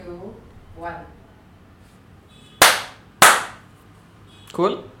1.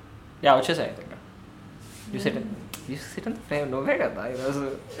 Cool? Yeah, వచ్చేసాయి I think. You sit in the frame. నువ్వే కదా ఈరోజు.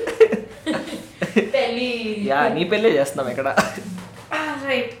 పెళ్ళి. యా నీ పెళ్ళే చేస్తున్నాం ఇక్కడ.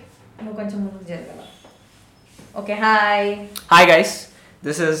 రైట్. నువ్వు కొంచెం ముందుకు జరగాల. Okay hi. Hi guys.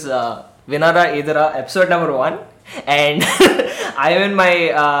 This is Vinara Idara episode number 1 and I am in my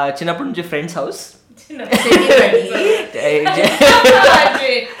చిన్నప్పటి నుంచి friend's house.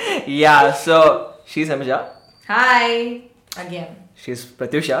 Yeah, so she's Amja. Hi again. She's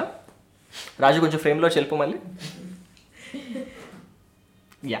Pratyusha. Raju కొంచెం ఫ్రేమ్ లో చెల్పు మళ్ళీ.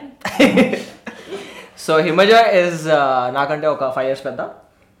 Yeah. So Himaja is నాకంటే ఒక 5 years పెద్ద.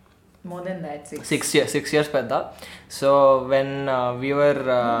 More than that, 6 years పెద్ద. So when we were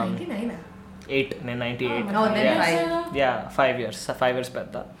 99. 8 నేను 98. Oh, then yeah. 5. Yeah, 5 years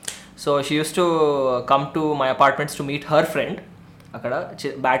పెద్ద. So she used to come to my apartments to meet her friend. అక్కడ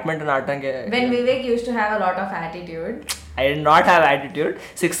badminton ఆడటానికి. When Vivek used to have a lot of attitude. I did not have attitude.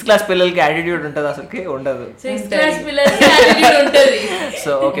 6th class పిల్లలకి attitude ఉంటుంది అసలుకి ఉండదు. 6th class పిల్లలకి attitude ఉంటుంది.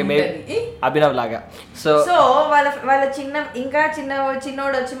 So okay, maybe Abhinav లాగా. So వాళ్ళ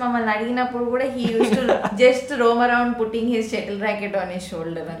చిన్నోడు వచ్చి మమ్మల్ని అడిగినప్పుడు కూడా he used to just roam around putting his shuttle racket on his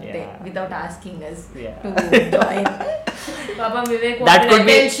shoulder అంతే without asking us to join. Papa Vivek wanted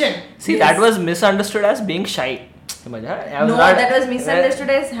attention. See, that was misunderstood as being shy. No, that was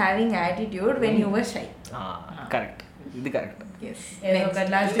misunderstood as having attitude when you were shy. Correct. ఇది correct.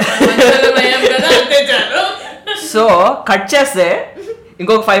 So cut చేస్తే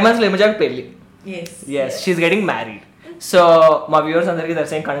ఇంకొక 5 months లో ఇమజాకి పెళ్ళి. Yes, she's getting married. So మా viewers అందరికి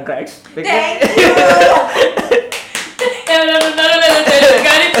they're saying congrats.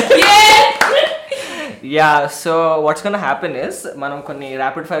 Yeah, so what's gonna happen is మనం కొన్ని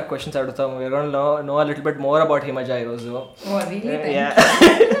rapid fire questions అడుగుతాం. We're gonna know a little bit more about Himaja ఈరోజు. Oh, really? Yeah.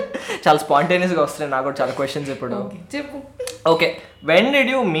 చాలా spontaneous గా వస్తున్నాయి నాకు కూడా చాలా క్వశ్చన్స్ ఇప్పుడు. Okay, when did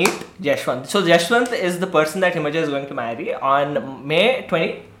you meet Jashwant? So Jashwant is the person that Himaja is going to marry on May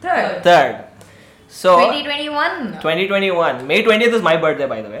 23rd. So 2021. May 20th is my birthday,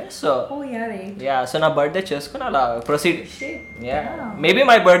 by the way. So oh yeah, right. Yeah, so na birthday cheskoni ala proceed. Yeah. Maybe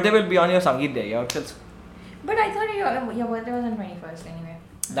my birthday will be on your Sangeet day. Yeah, tells. But I thought your birthday was on 21st anyway.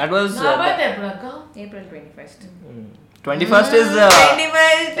 That was April 21st. 21st is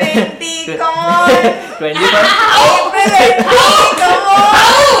 20 come on. 21st April 20 come on.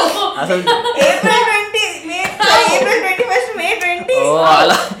 Asal April 20 April 21st May 20. Oh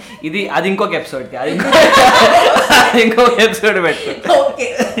ala ఇది అది ఇంకొక episode కి అది ఇంకొక episode పెట్టు.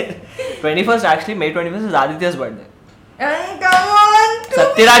 Okay. 21st actually May 21st is Aditya's birthday. Come on.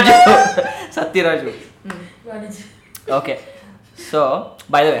 Satyaraju. Okay. So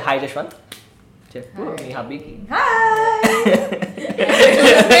by the way, hi Jashwant. చెప్పు మీ హబ్బీకి. Hi.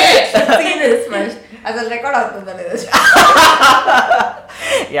 See this first. అసలు రికార్డ్ అవుతుందా లేదా?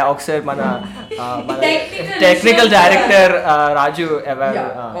 యా ఒకసారి మన technical director Raju ever.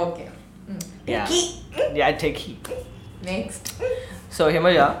 Okay. Yeah take he. Next. So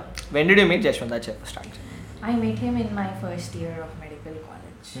Himaja, when did you meet Jashwant? That's start. I met him in my first year of medical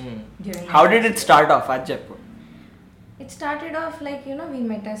college. How did it start off? Ad cheppu. It started off like, we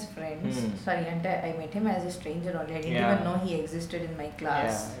met as friends. Sorry, I met him as a stranger only. I didn't even know he existed in my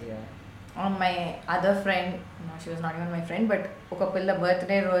class. Yeah. On my other friend, no, she was not even my friend, but oka pilla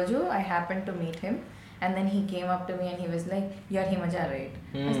birthday roju, I happened to meet him. And then he came up to me and he was like, "You're Himaja, right?"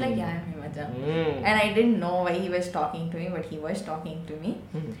 I was like, "Yeah, I'm Himaja." And I didn't know why he was talking to me, but he was talking to me.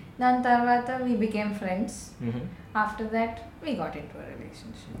 Then tarvata we became friends. After that, we got into a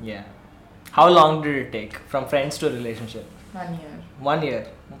relationship. Yeah. How long did it take from friends to relationship? 1 year. 1 year.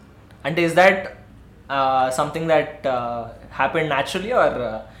 And is that something that happened naturally or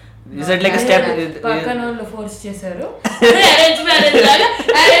is it like a step? పక్కన వాళ్ళు force చేశారు. Arrange marriage లాగా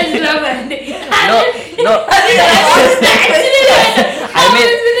arrange love అండి. No.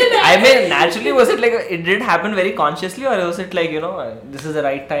 I mean naturally, was it like it did happen very consciously or was it like this is the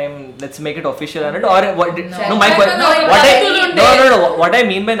right time, let's make it official and it, or what did, what I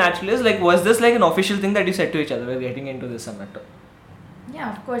mean by naturally is like, was this like an official thing that you said to each other, we're getting into this and that? Yeah,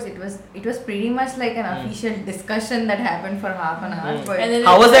 of course it was pretty much like an official discussion that happened for half an hour.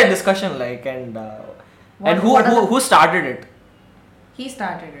 How was that discussion like, and who started it? He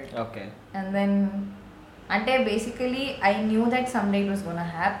started it. Okay. And then basically I knew that someday it was going to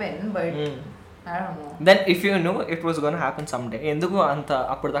happen, but I don't know. Then if you knew it was going to happen someday, enduku anta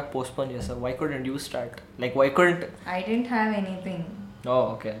appudu dak postpone chesavu? Why couldn't you start? Like why couldn't? I didn't have anything. Oh,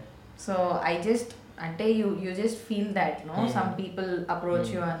 okay. So I just you just feel that some people approach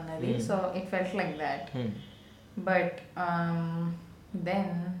you annadi, so it felt like that. But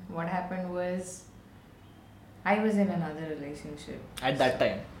Then what happened was I was in another relationship. At that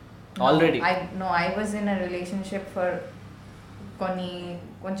time? No, Already? I was in a relationship for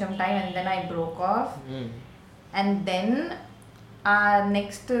koncham time and then I broke off. And then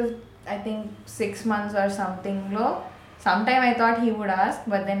next I think 6 months or something low. Sometime I thought he would ask,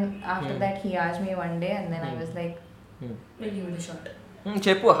 but then after that he asked me one day and then I was like, We'll give it a shot.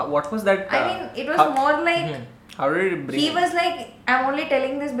 Chepu, what was that? I mean, it was more like, how did it bring? he was like, I'm only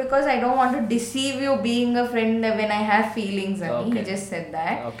telling this because I don't want to deceive you being a friend when I have feelings. Okay. He just said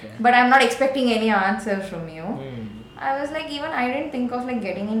that. Okay. But I'm not expecting any answer from you. I I was like, even I didn't think of like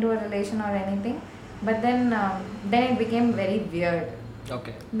getting into a relation or anything. But then it became very weird.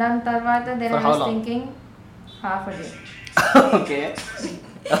 Okay. Then tarvata, then For I how was long? thinking half a day. Okay.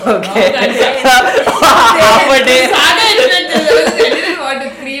 Okay. Half a day. Saga is what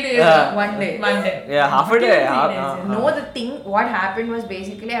 3 days. One day. Yeah, half a day. No, the thing, what happened was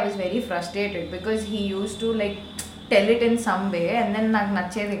basically I was very frustrated because he used to like tell it in some way and then నాకు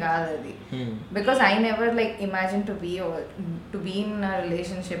నచ్చేది కాదు అది. Because I never like imagined to be in a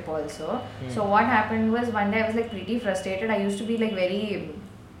relationship also. So what happened was one day I was like pretty frustrated. I used to be like very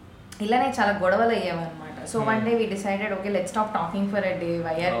ఇలానే చాలా గొడవలు అయ్యేవన్నమాట. So one day we decided, okay, let's stop talking for a day.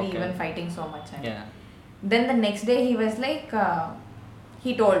 Why are we even fighting so much? Yeah. Then the next day he was like,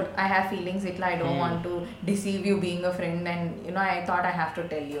 he told, I have feelings, Itla, I don't want to deceive you being a friend and you know, I thought I have to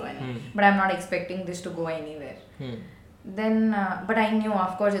tell you but I'm not expecting this to go anywhere. Then but I knew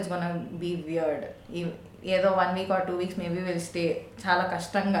of course it's gonna be weird. Either 1 week or 2 weeks maybe we'll stay chala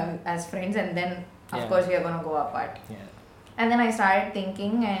kashtanga as friends and then of course we are gonna go apart. Yeah. And then I started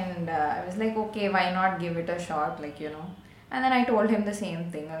thinking and I was like, okay, why not give it a shot, like, you know. And then I told him the same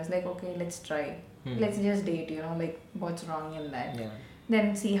thing. I was like, okay, let's try. Let's just date, you know, like what's wrong in that. Yeah. Then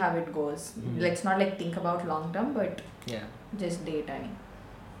see how it goes. Let's not like think about long term, but Yeah. just date Annie.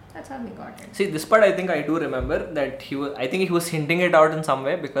 That's how we got it. See, this part I think I do remember that I think he was hinting it out in some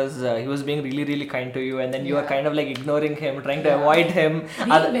way because he was being really, really kind to you and then you were kind of like ignoring him, trying to avoid him.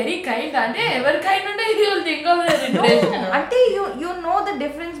 Being very kind. Ante ever kind unte he will think of the relation. Until you know the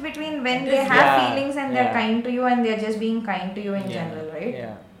difference between when they have feelings and they're kind to you and they're just being kind to you in general, right?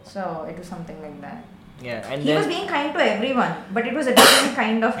 Yeah. So it was something like that. Yeah. And He was being kind to everyone, but it was a different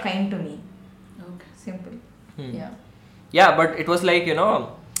kind of kind to me. Okay. Simple. Yeah. Yeah, but it was like, you know,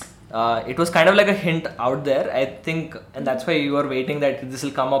 it was kind of like a hint out there, I think, and that's why you were waiting that this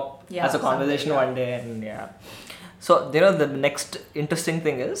will come up as a conversation one day. And yeah. So, you know, the next interesting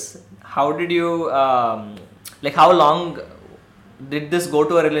thing is, how did you, like, how long did this go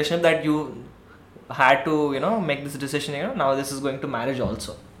to a relationship that you had to, you know, make this decision, you know, now this is going to marriage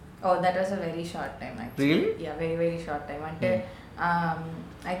also? Oh, that was a very short time actually. Really? Yeah, very, very short time. Until,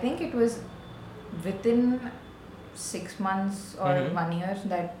 I think it was within 6 months or 1 year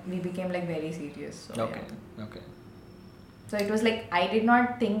that we became like very serious. So, Okay. yeah. Okay. So it was like I did not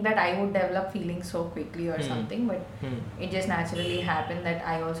think that I would develop feelings so quickly or something, but it just naturally happened that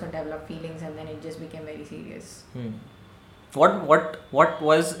I also developed feelings and then it just became very serious. What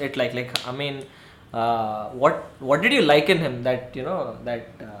was it like? Like, I mean, what did you like in him that, you know, that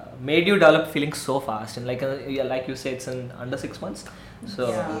made you develop feelings so fast? And like you say, it's in under 6 months. So.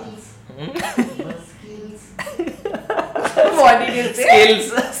 What did you say?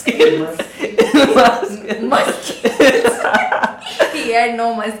 Skills. Muskils. He had no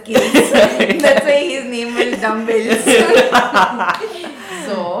muskils. That's why his name was Dumbbells.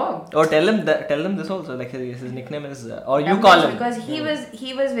 So. Oh, tell him this also. Like his nickname is, or you call him. Because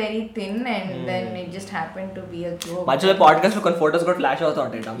he was very thin and then it just happened to be a joke. Actually, podcast lo kon photos got flash avutha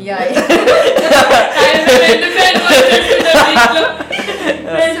untayi Dumb. Yeah.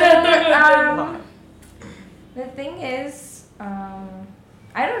 The thing is,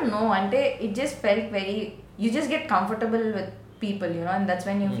 I don't know, it just felt very, you just get comfortable with people, you know, and that's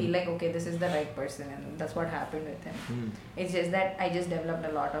when you feel like, okay, this is the right person, and that's what happened with him. It's just that I just developed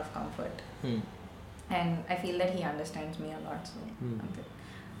a lot of comfort, and I feel that he understands me a lot, so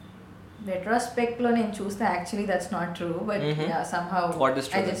retrospect lo nen chuste actually that's not true, but yeah, somehow What is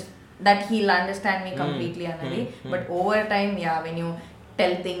true? I just that he'll understand me completely anadi, but over time, yeah, when you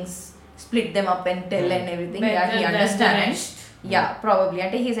tell things, split them up and tell and everything, yeah, he understands. Yeah, probably.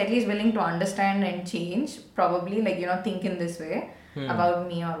 And he's at least willing to understand and change. Probably, like, you know, think in this way about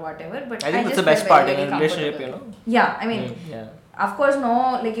me or whatever. But I think that's just the best felt part very, in a very relationship, you know. Yeah, I mean, Yeah. of course, no,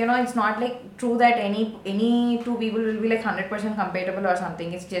 like, you know, it's not like true that any two people will be like 100% compatible or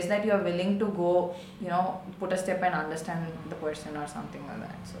something. It's just that you're willing to go, you know, put a step and understand the person or something like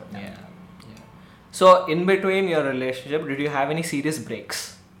that. So Yeah. So in between your relationship, did you have any serious breaks?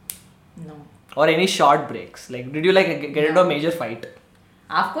 No. Or any short breaks? Like, did you like get into a major fight?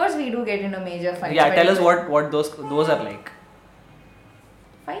 Of course, we do get into major fights. Yeah, but tell us what those are like.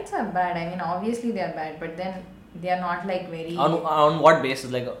 Fights are bad. I mean, obviously they are bad, but then they are not like very. On what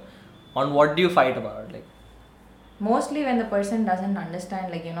basis? Like, on what do you fight about? Like, mostly when the person doesn't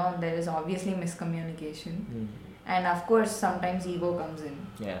understand, like, there is obviously miscommunication. And of course, sometimes ego comes in.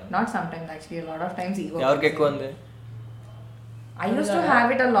 Yeah. Not sometimes, actually, a lot of times ego comes in. I used to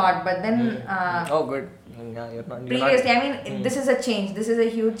have it a lot, but then... oh, good. Yeah, you're not... Previously, I mean, this is a change. This is a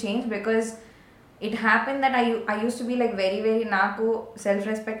huge change because it happened that I used to be like very, very... Naku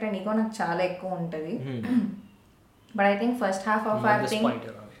self-respect and ego నాకు చాలా ఎక్కువ ఉంటది. But I think first half of our thing...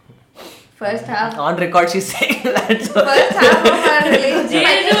 First half... On record, she's saying that. So. First half of our relationship...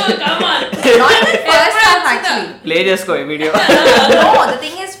 Come on! Not even first half, actually. Play just go video. No, the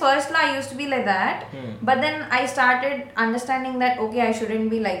thing is, first I used to be like that. But then I started understanding that, okay, I shouldn't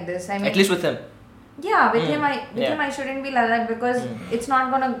be like this. I mean, at least with him. Yeah, with him I shouldn't be like that because it's not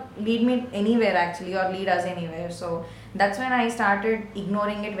gonna lead me anywhere actually or lead us anywhere. So that's when I started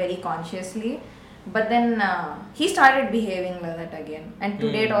ignoring it very consciously. But then he started behaving like that again, and to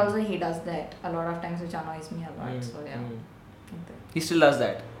date also he does that a lot of times, which annoys me a lot. So yeah, he still does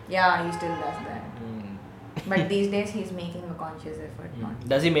that. Yeah, he still does that. But these days he's making a conscious effort. Not.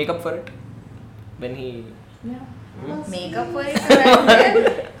 Does he make up for it when he? Yeah. Make up for it.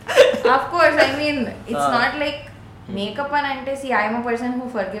 Right? Of course, I mean it's not like make up and ante. See, I am a person who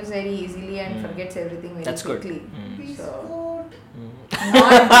forgives very easily and forgets everything very quickly. So. Not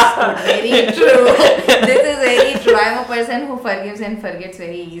good. Very true. This is very true. I am a person who forgives and forgets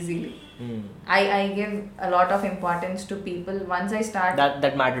very easily. I give a lot of importance to people once I start.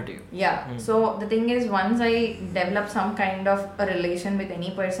 That matter to you. Yeah. So the thing is, once I develop some kind of a relation with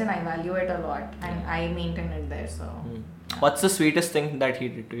any person, I value it a lot and I maintain it there. So. What's the sweetest thing that he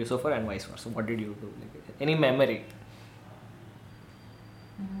did to you so far, and vice versa? What did you do? Like, any memory?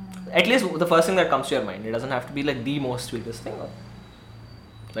 At least the first thing that comes to your mind. It doesn't have to be like the most sweetest thing.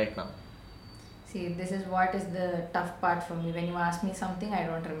 Right now. See, this is what is the tough part for me. When you ask me something, I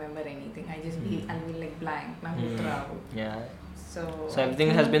don't remember anything. I'll be like blank. Yeah. So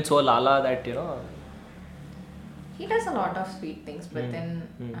everything has been so lala that he does a lot of sweet things, but then.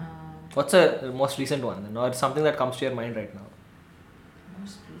 What's the most recent one then, or something that comes to your mind right now?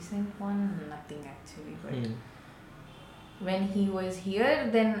 Most recent one, nothing actually. But when he was here,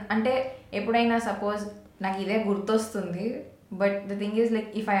 then ante epudaina suppose నాకు ఇదే గుర్తొస్తుంది. But the thing is, like,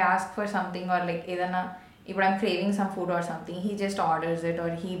 if I ask for something or like edana, if I'm craving some food or something, he just orders it or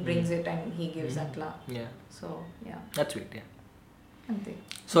he brings it and he gives atla. Yeah. So yeah. That's sweet. Yeah. Ante.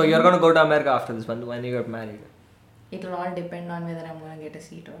 So you're gonna go to America after this one when you get married? It will all depend on whether I'm gonna get a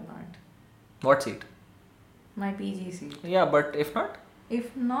seat or not. What seat? My PG seat. Yeah, but if not? If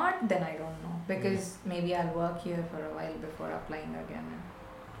not, then I don't know because maybe I'll work here for a while before applying again.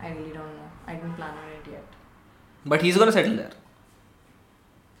 I really don't know. I didn't plan on it yet. But he's gonna settle there.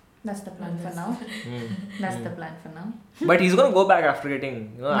 That's the plan for now. That's the plan for now. But he's gonna go back after getting,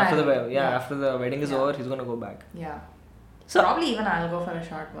 after the wedding is over, he's gonna go back. Yeah. So probably even I'll go for a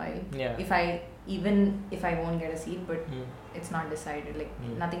short while. Yeah. If I won't get a seat, but it's not decided. Like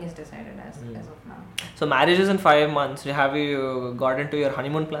nothing is decided as of now. So marriage is in 5 months. Have you got into your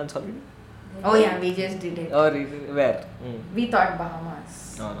honeymoon plans already? Oh yeah, we just did it. Or where? We thought Bahamas.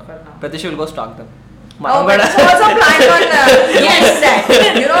 No. For now. Pratisha will go stalk them. But she also planned on yes, that.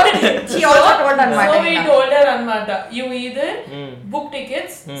 She also told Anmata. So we told her Anmata, you either book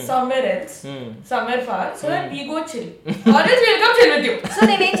tickets somewhere else, somewhere far, so that we go chill. Or else we'll come chill with you. So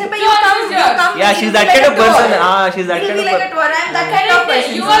they make sure you come. Yeah, she's that kind of person. She's that kind of person. I'm that kind of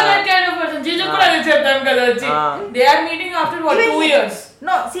person. You are that kind of person. Jiju kuda cheptam kada vachi. They are meeting after what, 2 years.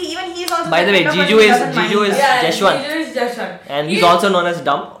 No, see, even he is also. By the way, Jiju is Jeshwant. Jiju is Jeshwant. And he's also known as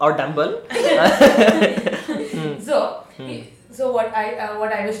Dumb or Dumble. So what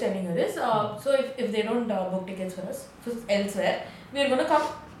I was telling her is, so if they don't book tickets for us elsewhere, we're gonna come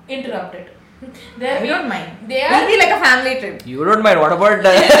interrupt it. I don't mind. It'll be like a family trip. You don't mind. What about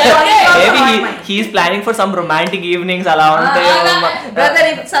maybe he's planning for some romantic evenings around brother,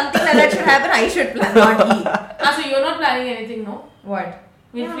 if something like that should happen, I should plan, not he. So you're not planning anything, no? What?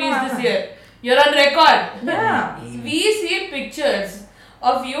 We'll freeze this year. You're on record. Yeah. We see pictures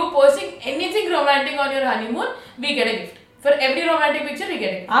of you posting anything romantic on your honeymoon, we get a gift. For every romantic picture, we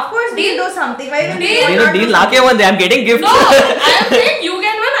get it. Of course, we'll do something. Why will deal lake one day. I'm getting gifts. No, I am saying you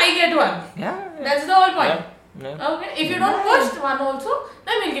get one, I get one. Yeah. That's the whole point. Yeah. Okay. If you don't post one also,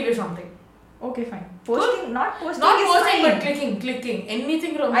 then we'll give you something. Okay, fine. Posting, not posting. Not is posting, fine. but clicking.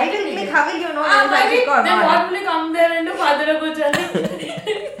 Anything romantic. I will click. How will you know then if I click or then not? what will come there and do father kuchani?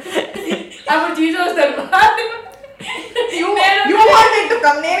 Our Jesus was there. You wanted to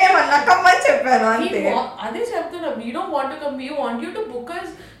come. నేనేమన్నా కమ్మని చెప్పాను అంతే. అదే చెప్తున్నా, we don't want to come, we want you to book us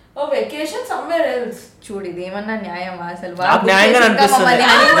a vacation somewhere else. చూడు ఇది ఏమన్నా న్యాయమా అసలు? నాకు న్యాయంగా అనిపిస్తుంది.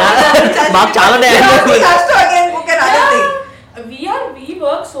 మాకు చాలా న్యాయంగా we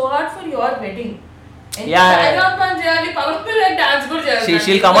work so hard for your wedding.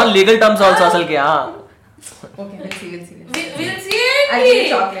 She'll come on legal terms also అసలుకి. Okay, we'll see. We'll see. I'll give you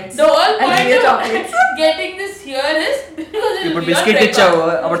chocolates. The whole point of getting this here is because ఇప్పుడు biscuit ఇచ్చావు,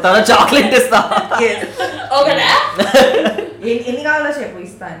 అప్పుడు తర్వాత chocolate ఇస్తా. ఓకేనా? ఎన్ని కావాలో చెప్పు,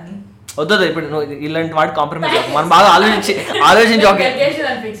 ఇస్తాను. వద్దు ఇప్పుడు నువ్వు ఇలాంటి వాటి కాంప్రమైజ్ అవ్వకు. మనం బాగా ఆలోచించి ఓకే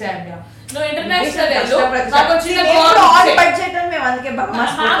నువ్వు ఇంటర్నేషనల్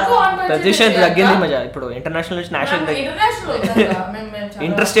ప్రతిష తగ్గింది మజా. ఇప్పుడు ఇంటర్నేషనల్ నుంచి నేషనల్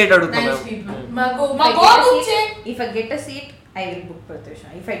ఇంట్రెస్టేట్ అడుగుతున్నాం. If I get a seat, I will book Pratyusha.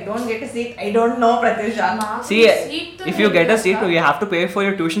 If I don't get a seat, I don't know Pratyusha. See, if you get a seat, you have to pay for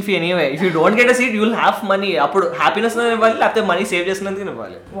your tuition fee anyway. If you don't get a seat, you will have money. అప్పుడు happiness ఇవ్వాలి, లేకపోతే money save చేసినందుకు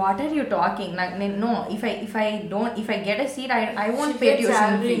ఇవ్వాలి. What are you talking? No, if I get a seat, I won't pay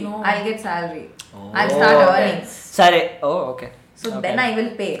tuition fee. I'll get salary. I'll start earning. సరే. Okay. So then I will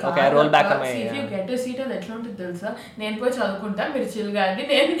pay. Okay, I roll back on my. If you get a seat, అది ఎట్లా ఉంటుంది తెలుసా? నేను పోయి చదువుకుంటా, మీరు చిల్గా అండి,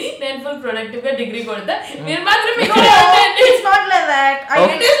 నేను ఫుల్ ప్రొడక్టివ్ గా డిగ్రీ కొడతా, మీరు మాత్రం It's not like that.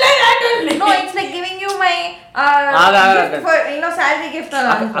 It is like that only. No, it's like giving you my gift for, salary gift.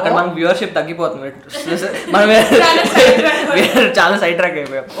 అక్కడ మన వ్యూవర్షిప్ తగ్గిపోతుంది. మనం చాలా సైడ్ ట్రాక్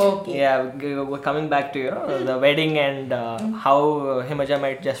అయిపోయాం. Okay. Yeah, coming back to the wedding and how Himaja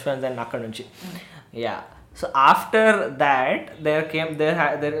met Jaswant and అక్కడ నుంచి. Yeah. So after that,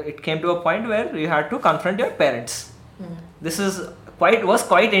 it came to a point where you had to confront your parents. This was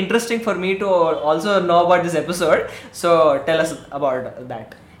quite interesting for me to also know about this episode. So tell us about that.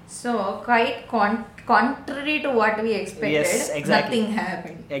 So quite contrary to what we expected. Yes, exactly. Nothing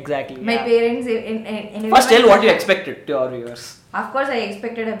happened. Exactly. My parents first tell what you expected to our viewers. Of course, I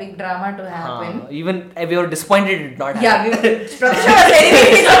expected a big drama to happen. Even we were disappointed it did not happen. Yeah, Pratyusha was very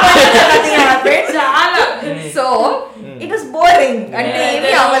disappointed that nothing happened. So it was boring. అంటే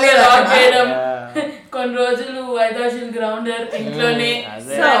ఏమీ అవ్వలేదు. కొన్ని రోజులు ఐదాశిల్ గ్రౌండర్ ఇంట్లోనే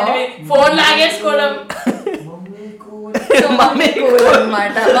phone లాగేసుకోవడం. Mummy cool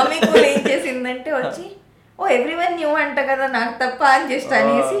అన్నమాట. Mummy cool ఏం చేసిందంటే వచ్చి ఎవ్రీవన్ న్యూ అంట కదా, నాకు తప్ప అని జస్ట్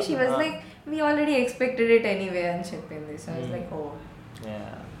అనేసి she was like we already expected it anyway అని చెప్పింది. So I was like, oh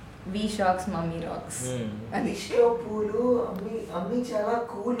yeah, we shocks, mommy rocks. అది ఇష్లో పూలు అమ్మి చాలా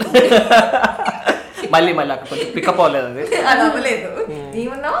కూల్. మళ్ళీ అక్కడ కొంచెం పికప్ అవ్వలేదు, అది అవ్వలేదు.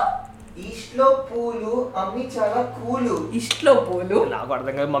 ఏమన్నా ఈస్ట్లో పూలు అమ్మి చాలా కూలు. ఈస్ట్లో పూలు నాకు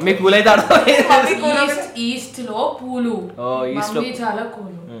అర్థం కాదు. మమ్మీ కూల్ అయితే అర్థం. ఈస్ట్ లో పూలు, మమ్మీ చాలా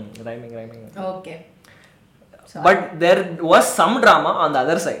cool. Rhyming. Okay. But there was some drama on the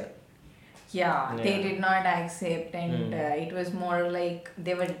other side. Yeah, they did not accept, and it was more like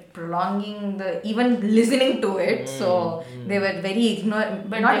they were prolonging even listening to it. So they were very ignorant,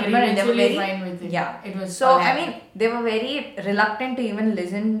 but not ignorant. They were very fine with it. Yeah, it was so I mean they were very reluctant to even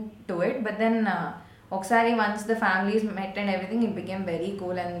listen to it. But then Oksari, once the families met and everything, it became very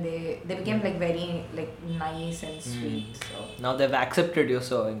cool, and they became like very like nice and sweet. So now they've accepted you,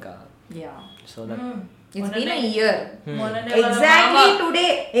 so inka. Yeah. So that. It's been a year. Exactly today,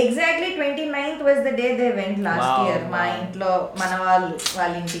 exactly 29th was the day they went last year. మా ఇంట్లో మన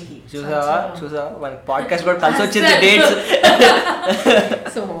వాళ్ళ ఇంటికి. చూసా మన podcast కూడా కలిసి వచ్చింది డేట్స్.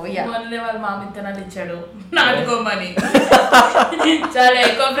 సో యా, మొన్నే వాళ్ళ మామ ఇత్తనాలు ఇచ్చాడు నాటుకోమని. చాలా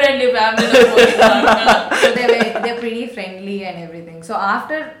eco friendly family. So they're pretty friendly and everything. So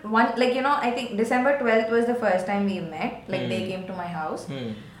after I think December 12th was the first time we met. Like they came to my house.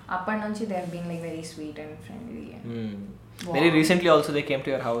 అప్పటి నుంచి they have been like very sweet and friendly. Wow. Very recently also they came to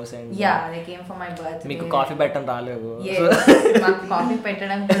your house and they came for my birthday. మీకు coffee పెట్టడం రాలేదు. మాకు coffee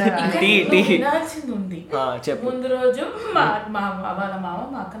పెట్టడం కూడా రాలేదు. Tea ఉంది. చెప్పు. ముందు రోజు వాళ్ళ మామ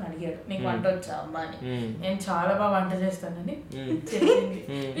మా అక్కని అడిగాడు, నీకు వంట వచ్చా అమ్మా అని. నేను చాలా బాగా వంట చేస్తానని చెప్పింది,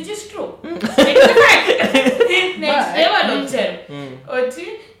 which is true. Next day వాళ్ళు వచ్చారు. వచ్చి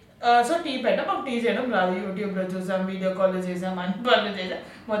సో టీ పెట్టాం. మాకు టీ చేయడం రాదు, యూట్యూబ్ లో చూసాం, వీడియో కాల్ చేసాం, అన్ని పనులు చేసాం.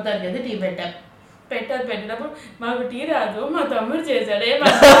 మొత్తానికి అయితే టీ పెట్టినప్పుడు మాకు టీ రాదు, మా తమ్ముడు చేశాడు.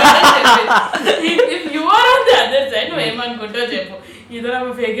 నువ్వు ఏమనుకుంటావు చెప్పు, ఇదో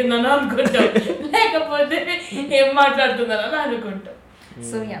ఫేకిందని అనుకుంటావు, లేకపోతే ఏం మాట్లాడుతుందని అనుకుంటావు.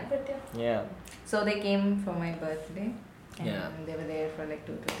 So yeah. So they came for my birthday and they were there for like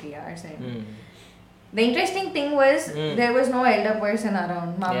 2 to 3 hours and the interesting thing was there was no elder person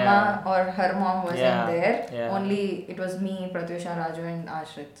around. Mama or her mom wasn't there. Only it was me, Pratyusha, Raju and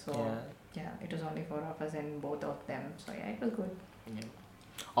Ashrit. So Yeah, it was only 4 of us and both of them. So yeah, it was good.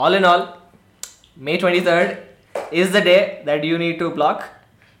 All in all, May 23rd is the day that you need to block.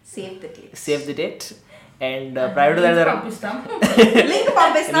 Save the date. Save the date. And prior to that, పంపిస్తాం. Link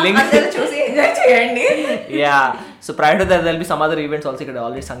పంపిస్తాం. Link. అందరూ చూసి enjoy చేయండి. yeah. So prior to that, there'll be some other events also. ఇక్కడ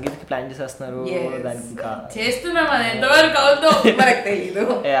already సంగీత్కి plan చేసేస్తున్నారు. Yes. దానికి ఇంకా చేస్తున్నాం, అది ఎంతవరకు అవుతుందో మనకు తెలీదు.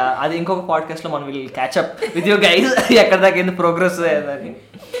 అది ఇంకొక పాడ్కాస్ట్ లో మనం will catch up with you guys ఎక్కడ దాకా ఏంది ప్రోగ్రెస్ అని.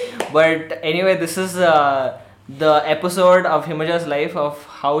 But anyway, this is the episode of Himaja's life of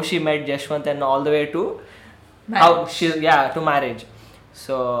how she met Jashwant and all the way to how she to marriage.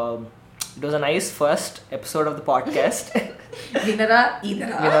 So it was a nice first episode of the podcast. Vinara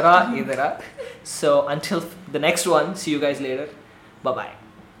idara. So until the next one, see you guys later. Bye bye.